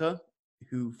doctor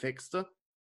who fixed her?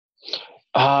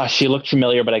 She looked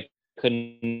familiar, but I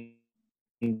couldn't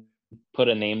put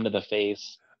a name to the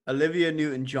face. Olivia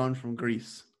Newton-John from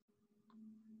Grease.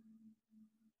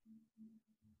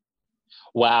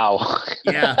 Wow.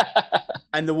 Yeah.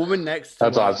 And the woman next to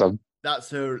That's her, awesome. That's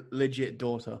her legit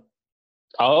daughter.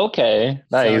 Oh, okay.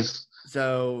 Nice.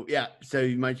 So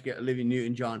you might get Olivia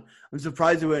Newton-John. I'm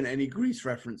surprised there weren't any Grease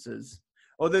references.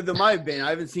 Although there might have been. I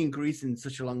haven't seen Grease in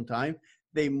such a long time.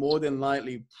 They more than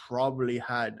likely probably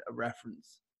had a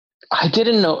reference. I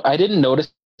didn't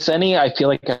notice any. I feel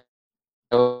like I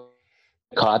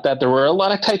caught that. There were a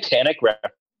lot of Titanic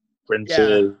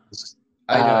references.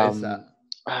 Yeah, I noticed that.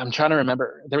 I'm trying to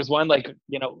remember. There was one like,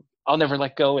 I'll never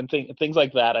let go and things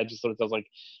like that. I just sort of was like,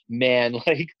 man,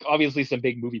 like obviously some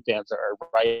big movie fans are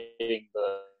writing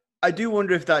the. I do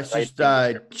wonder if that's just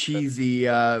cheesy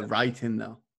writing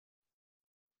though.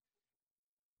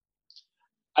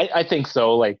 I think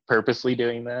so, like purposely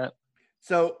doing that.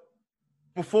 So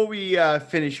before we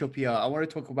finish up here, I want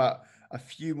to talk about a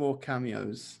few more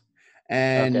cameos.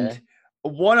 And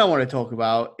one I want to talk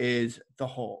about is the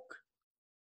Hawk.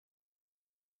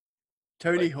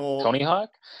 Tony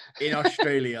Hawk in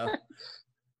Australia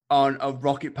on a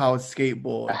rocket-powered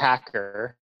skateboard. A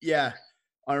hacker. Yeah,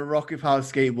 on a rocket-powered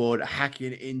skateboard,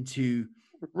 hacking into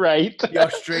the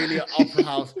Australia Opera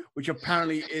House, which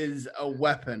apparently is a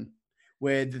weapon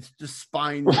where the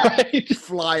spines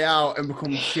fly out and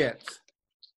become ships.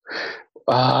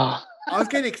 I was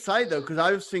getting excited, though, because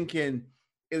I was thinking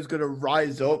it was going to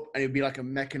rise up and it'd be like a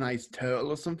mechanized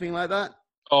turtle or something like that.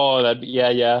 Oh,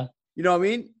 yeah. You know what I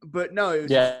mean? But no, it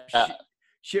was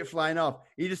shit flying off.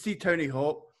 You just see Tony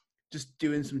Hawk just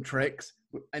doing some tricks,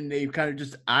 and they kind of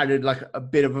just added like a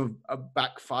bit of a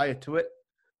backfire to it.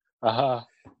 And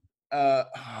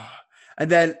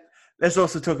then let's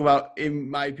also talk about, in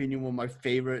my opinion, one of my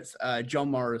favorites, John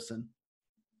Morrison.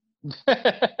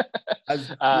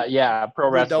 as Yeah, pro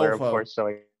wrestler, of Rodolfo. course.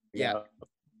 So Yeah,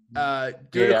 yeah.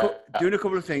 doing a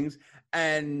couple of things,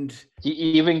 and He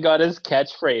even got his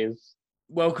catchphrase.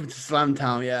 welcome to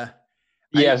Slamtown. Yeah,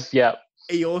 and Yes, yeah,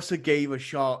 he also gave a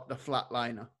shark the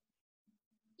flatliner.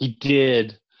 he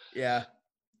did. Yeah,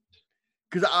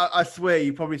 because I swear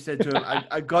you probably said to him,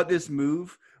 I got this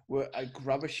move where I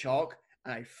grab a shark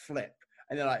and I flip,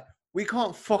 and they're like, we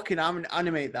can't fucking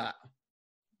animate that.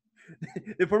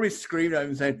 They probably screamed at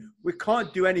him saying, we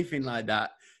can't do anything like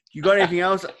that. You got anything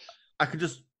else? I could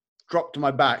just drop to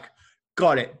my back.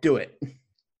 Got it. Do it.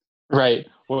 Right.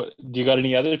 Well, do you got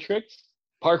any other tricks?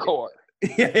 Parkour.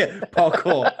 Yeah,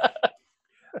 parkour.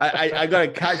 I got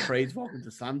a catchphrase. Welcome to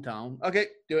Slamtown. Okay,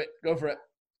 do it. Go for it.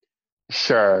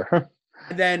 Sure.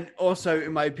 And then also,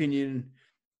 in my opinion,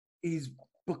 he's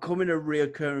becoming a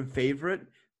reoccurring favorite.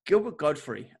 Gilbert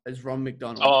Godfrey as Ron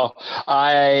McDonald. Oh,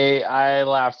 I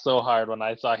laughed so hard when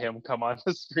I saw him come on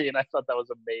the screen. I thought that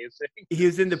was amazing. He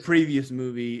was in the previous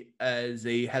movie as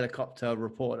a helicopter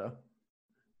reporter.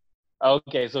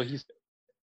 Okay, so he's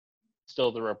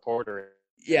still the reporter.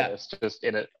 Yeah. It's just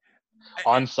in it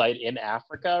on site in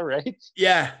Africa, right?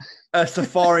 Yeah, a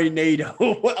Sharknado.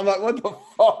 I'm like, what the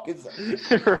fuck is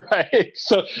that? Right.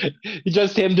 So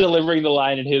just him delivering the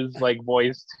line in his like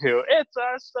voice too. It's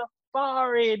a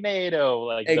Sharknado,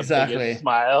 like Exactly. the biggest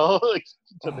smile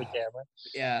to the camera.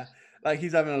 Yeah, like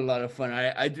he's having a lot of fun.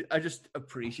 I just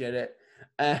appreciate it.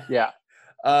 Yeah.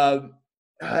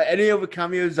 Any other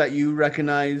cameos that you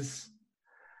recognize?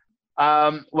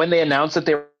 When they announced that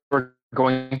they were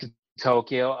going to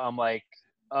Tokyo, I'm like,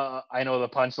 I know the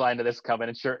punchline to this coming.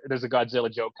 And sure, there's a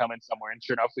Godzilla joke coming somewhere. And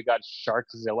sure enough, we got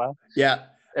Sharkzilla. Yeah.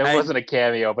 It wasn't a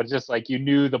cameo, but just like you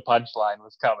knew the punchline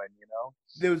was coming, you know?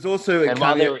 There was also a and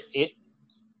cameo. While they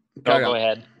were go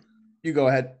ahead. You go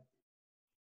ahead.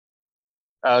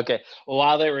 Okay. Well,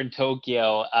 while they were in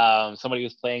Tokyo, somebody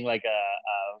was playing like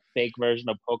a fake version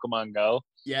of Pokemon Go.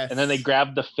 Yes. And then they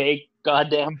grabbed the fake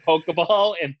goddamn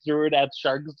Pokeball and threw it at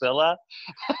Sharkzilla.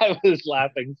 I was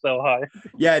laughing so hard.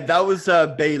 Yeah, that was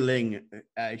Bei Ling.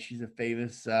 She's a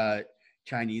famous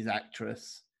Chinese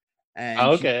actress.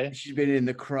 And she's been in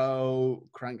The Crow,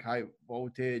 Crank High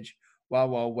Voltage,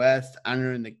 Wild Wild West,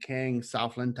 Anna and the King,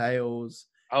 Southland Tales.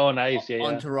 Oh, nice. Yeah,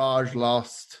 Entourage,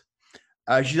 Lost.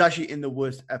 She's actually in the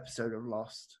worst episode of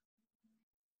Lost,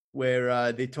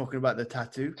 where they're talking about the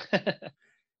tattoo.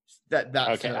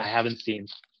 That's okay. I haven't seen.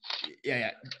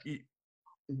 Yeah. You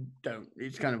don't.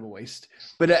 It's kind of a waste.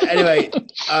 But anyway,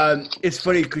 it's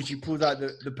funny because she pulls out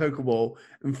the Pokeball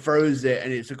and throws it,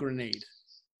 and it's a grenade.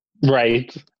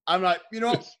 Right. I'm like, you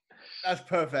know what? That's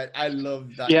perfect. I love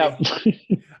that. Yeah.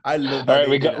 I love that. All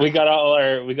right, we got all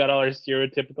our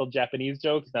stereotypical Japanese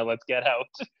jokes. Now let's get out.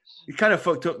 It's kind of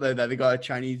fucked up though that they got a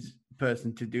Chinese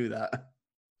person to do that.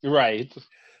 Right.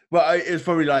 Well, it's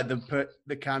probably like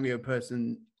the cameo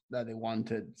person that they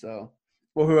wanted. So,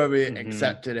 or whoever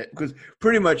accepted it, because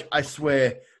pretty much, I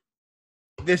swear,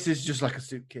 this is just like a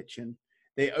soup kitchen.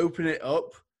 They open it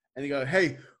up and they go,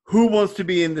 "Hey, who wants to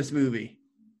be in this movie?"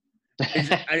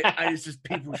 And it's just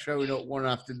people showing up one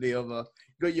after the other.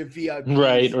 You got your VIPs.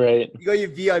 Right. You got your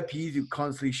VIPs who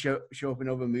constantly show up in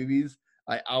other movies,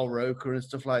 like Al Roker and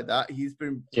stuff like that. He's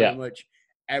been pretty much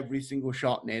every single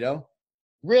Sharknado.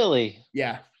 Really?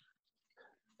 Yeah.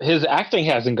 His acting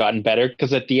hasn't gotten better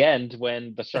because at the end,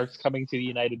 when the shark's coming to the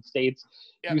United States,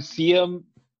 you see him.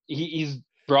 He's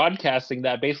broadcasting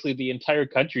that basically the entire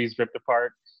country is ripped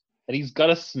apart. And he's got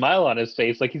a smile on his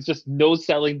face, like he's just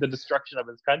no-selling the destruction of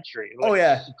his country. Like,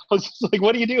 I was just like,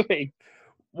 what are you doing?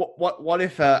 What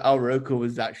if Al Roker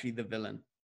was actually the villain?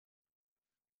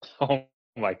 Oh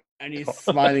my! And he's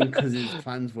smiling because his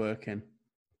plan's working.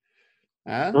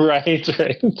 Huh? Right.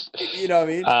 You know what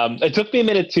I mean? It took me a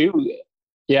minute too.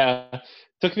 Yeah, it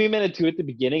took me a minute too at the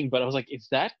beginning, but I was like, "Is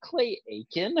that Clay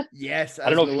Aiken?" Yes. I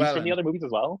don't know if he's from the other movies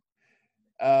as well.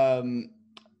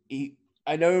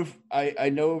 I know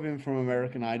of him from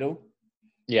American Idol.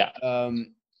 Yeah.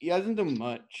 He hasn't done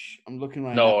much. I'm looking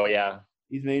right now. No, yeah.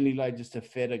 He's mainly like just a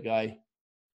theater guy.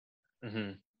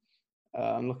 Mm-hmm.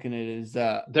 I'm looking at his.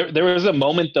 There was a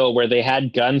moment though where they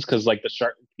had guns because like the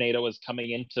Sharknado was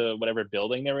coming into whatever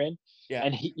building they're in. Yeah.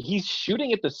 And he's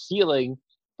shooting at the ceiling,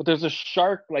 but there's a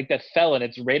shark like that fell and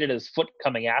it's right at his foot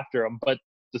coming after him. But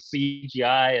the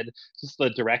CGI and just the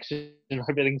direction and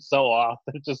everything's so off.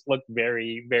 It just looked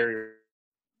very, very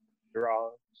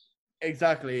wrong.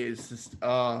 Exactly. It's just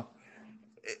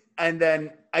and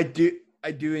then I do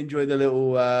enjoy the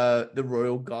little the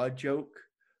Royal Guard joke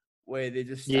where they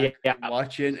just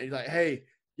watching and he's like, "Hey,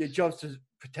 your job's to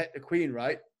protect the Queen,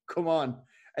 right? Come on."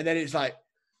 And then it's like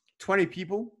 20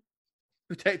 people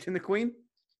protecting the Queen.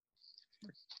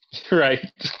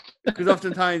 Right. Because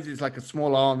oftentimes it's like a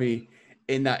small army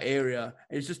in that area.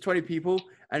 It's just 20 people,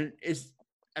 and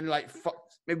like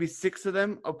maybe 6 of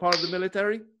them are part of the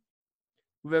military.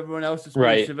 With everyone else just being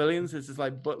Right. civilians, it's just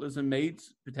like butlers and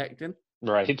maids protecting.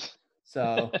 Right.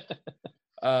 So,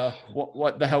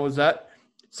 what the hell was that?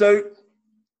 So,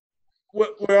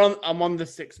 I'm on the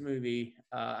 6th movie.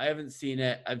 I haven't seen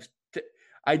it.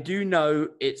 I do know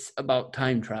it's about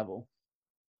time travel,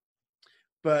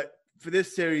 but for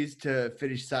this series to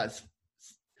finish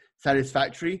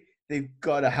satisfactory, they've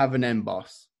got to have an end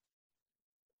boss,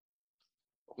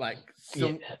 like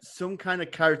some kind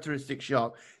of characteristic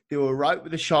shark. They were right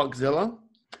with the Sharkzilla,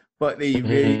 but they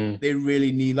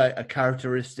really need like a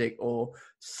characteristic or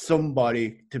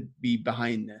somebody to be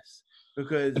behind this,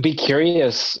 because I'd be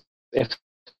curious if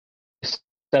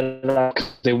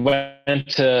they went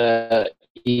to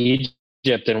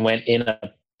Egypt and went in a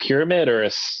pyramid or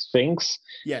a sphinx.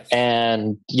 yes,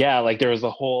 And yeah, like there was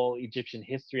a whole Egyptian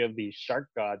history of these shark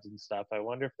gods and stuff. I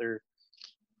wonder if they're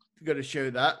got to show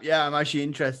that. Yeah, I'm actually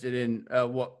interested in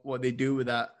what they do with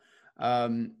that.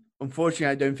 Unfortunately,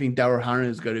 I don't think Daryl Hannah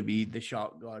is going to be the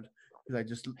shark god,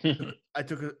 because I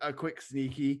took a quick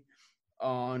sneaky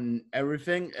on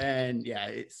everything, and yeah,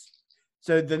 it's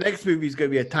so the next movie is going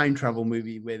to be a time travel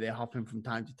movie where they're hopping from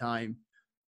time to time,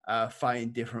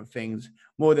 fighting different things.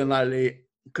 More than likely,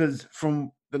 because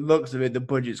from the looks of it, the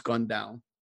budget's gone down.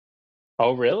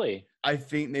 Oh, really? I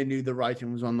think they knew the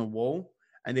writing was on the wall,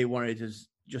 and they wanted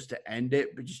just to end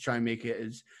it, but just try and make it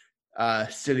as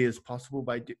silly as possible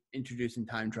by introducing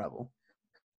time travel.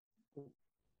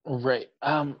 Right.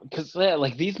 Because yeah,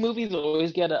 like these movies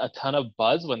always get a ton of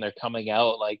buzz when they're coming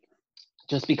out, like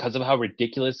just because of how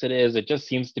ridiculous it is. It just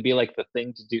seems to be like the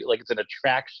thing to do. Like it's an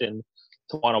attraction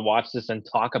to want to watch this and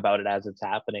talk about it as it's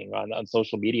happening on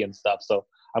social media and stuff. So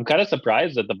I'm kind of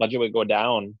surprised that the budget would go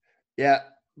down. Yeah,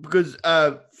 because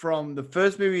from the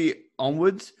first movie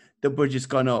onwards, the budget's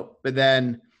gone up, but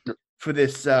then for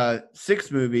this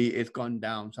 6th movie, it's gone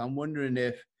down. So I'm wondering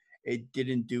if it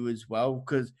didn't do as well,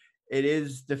 because it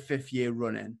is the 5th year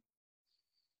running.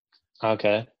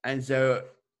 Okay. And so,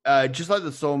 just like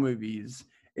the Saw movies,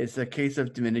 it's a case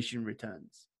of diminishing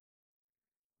returns.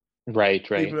 Right.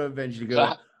 People eventually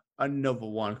go, another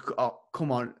one. Oh,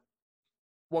 come on.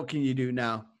 What can you do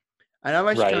now? And I'm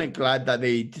actually kind of glad that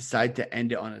they decide to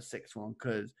end it on a 6th one,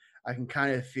 because I can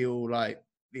kind of feel like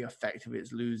the effect of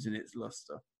it's losing its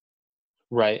luster.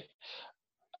 Right.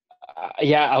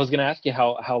 Yeah, I was going to ask you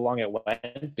how long it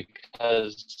went,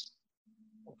 because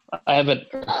I haven't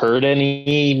heard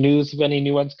any news of any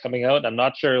new ones coming out. I'm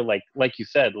not sure, like you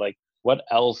said, like what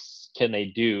else can they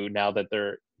do now that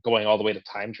they're going all the way to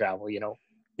time travel, you know?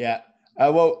 Yeah.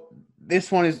 Well,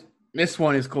 this one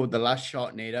is called The Last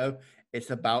Sharknado. It's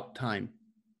about time.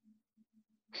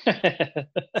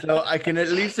 So I can at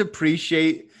least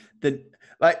appreciate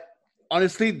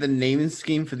honestly, the naming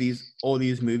scheme for all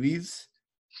these movies.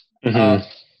 Mm-hmm.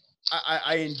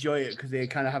 I enjoy it because they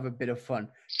kind of have a bit of fun.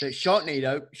 So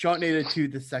Sharknado 2,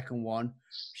 the second one,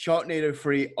 Sharknado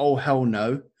 3, oh hell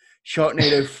no,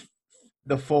 Sharknado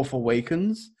The Fourth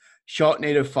Awakens,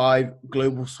 Sharknado 5,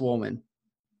 Global Swarming.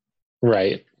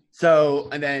 Right. So,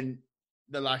 and then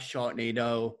the last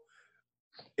Sharknado,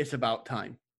 it's about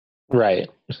time. Right.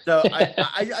 So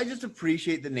I just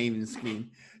appreciate the naming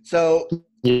scheme. So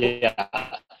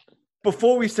yeah.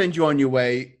 Before we send you on your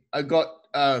way, I got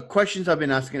questions I've been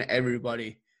asking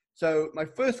everybody. So my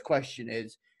first question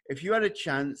is, if you had a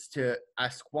chance to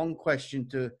ask one question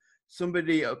to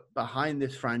somebody behind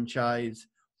this franchise,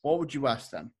 what would you ask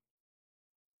them?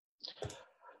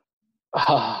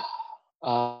 Wow.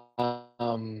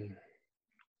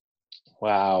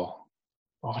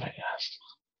 What would I ask?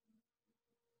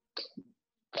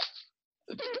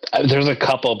 There's a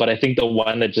couple, but I think the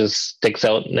one that just sticks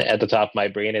out at the top of my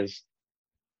brain is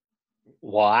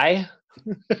why?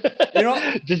 You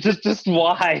know, just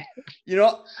why? You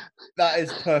know, that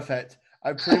is perfect.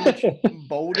 I pretty much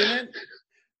bolded it.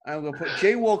 I'm gonna put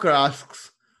Jay Walker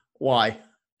asks why.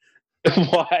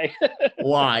 Why?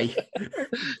 Why?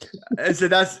 And so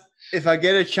that's, if I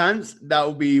get a chance, that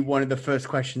will be one of the first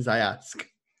questions I ask.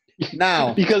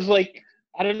 Now, because like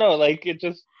I don't know, like it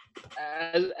just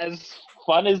as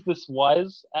fun as this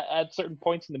was at certain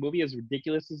points in the movie, as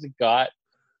ridiculous as it got,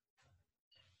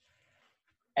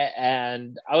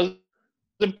 and I was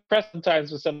impressed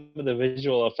sometimes with some of the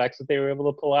visual effects that they were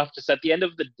able to pull off. Just at the end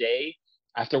of the day,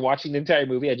 after watching the entire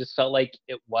movie, I just felt like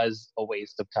it was a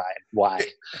waste of time. Why?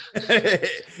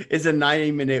 It's a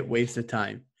 90-minute waste of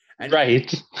time. And,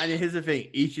 right. And here's the thing.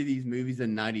 Each of these movies are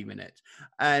 90 minutes.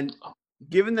 And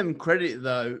giving them credit,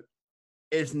 though,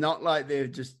 it's not like they're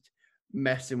just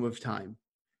messing with time.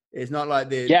 It's not like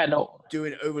they're Yeah, no.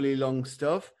 doing overly long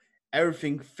stuff.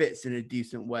 Everything fits in a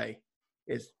decent way.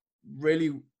 It's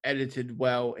really edited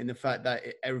well in the fact that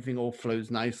everything all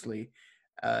flows nicely.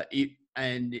 I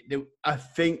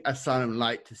think Asylum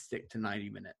liked to stick to 90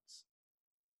 minutes.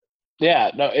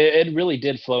 Yeah, no, it really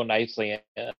did flow nicely.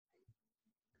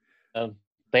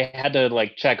 They had to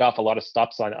like check off a lot of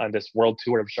stops on this world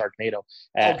tour of Sharknado, Oh,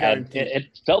 and guaranteed.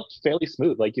 it felt fairly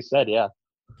smooth, like you said. Yeah.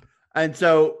 And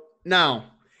so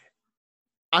now,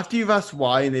 after you've asked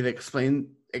why and they've explained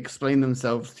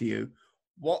themselves to you,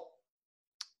 what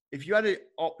if you had an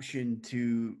option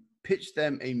to pitch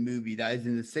them a movie that is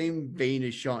in the same vein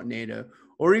as Sharknado,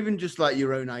 or even just like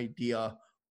your own idea,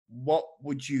 what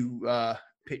would you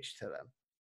pitch to them?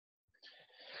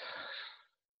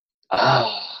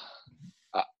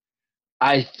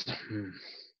 I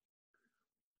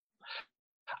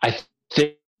I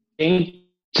think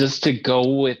just to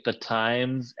go with the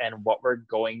times and what we're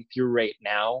going through right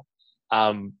now,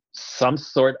 some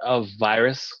sort of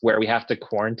virus where we have to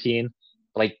quarantine,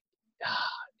 like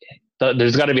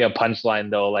there's got to be a punchline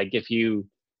though. Like if you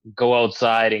go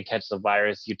outside and catch the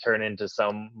virus, you turn into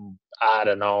some, I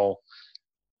don't know.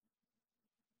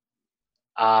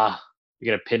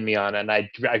 You're gonna pin me on it, and I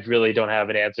really don't have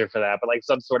an answer for that. But like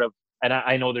some sort of, and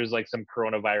I know there's like some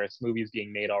coronavirus movies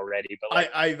being made already, but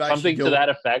like I've something to that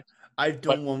effect. I've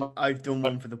done one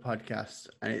for the podcast,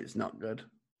 and it's not good.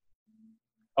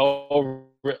 Oh,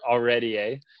 already,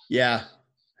 eh? Yeah,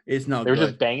 it's not They're good.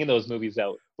 just banging those movies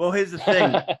out. Well, here's the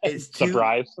thing: it's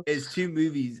Surprise. It's two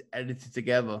movies edited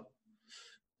together.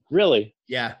 Really?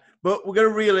 Yeah, but we're gonna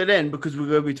reel it in because we're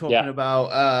gonna be talking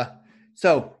about.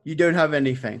 So you don't have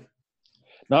anything?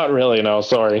 Not really. No,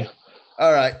 sorry.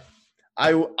 All right,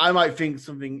 I might think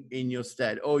something in your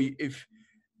stead, or if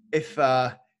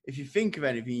you think of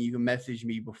anything, you can message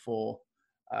me before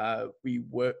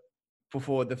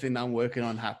before the thing that I'm working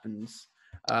on happens.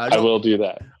 I will do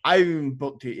that. I haven't even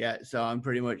booked it yet, so I'm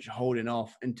pretty much holding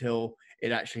off until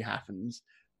it actually happens.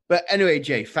 But anyway,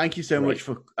 Jay, thank you so much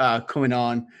for coming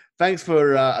on. Thanks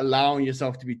for allowing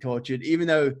yourself to be tortured, even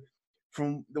though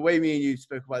from the way me and you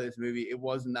spoke about this movie, it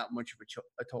wasn't that much of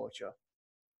a torture.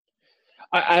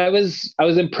 I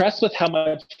was impressed with how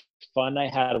much fun I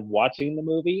had watching the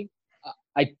movie.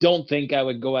 I don't think I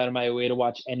would go out of my way to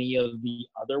watch any of the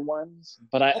other ones,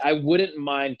 but I wouldn't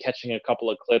mind catching a couple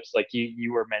of clips like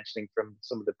you were mentioning from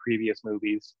some of the previous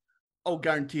movies. Oh,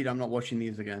 guaranteed I'm not watching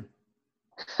these again.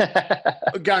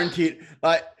 Guaranteed.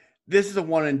 Like, this is a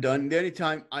one and done. The only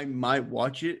time I might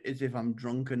watch it is if I'm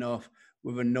drunk enough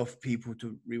with enough people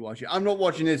to rewatch it. I'm not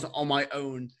watching this on my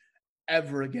own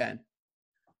ever again.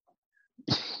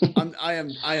 I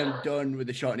am done with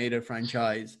the Sharknado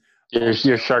franchise.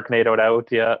 You're Sharknadoed out,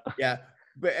 yeah. Yeah,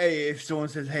 but hey, if someone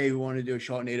says, "Hey, we want to do a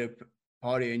Sharknado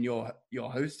party and you're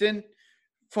hosting,"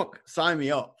 fuck, sign me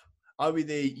up. I'll be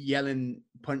there yelling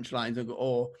punchlines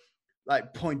or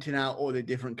like pointing out all the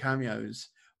different cameos.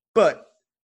 But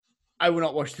I will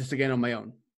not watch this again on my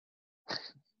own.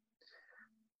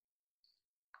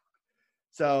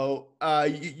 So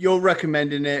you're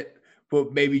recommending it,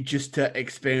 but maybe just to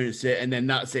experience it, and then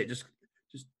that's it. Just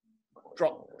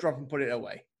drop and put it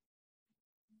away.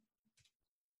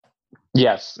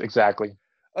 Yes, exactly.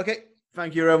 Okay,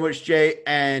 thank you very much, Jay.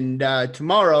 And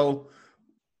tomorrow,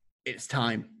 it's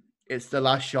time. It's the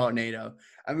last Sharknado,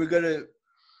 and we're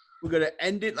gonna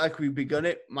end it like we've begun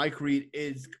it. Mike Reed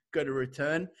is gonna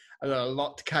return. I got a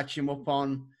lot to catch him up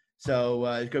on, so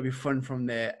it's gonna be fun from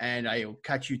there. And I'll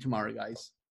catch you tomorrow, guys.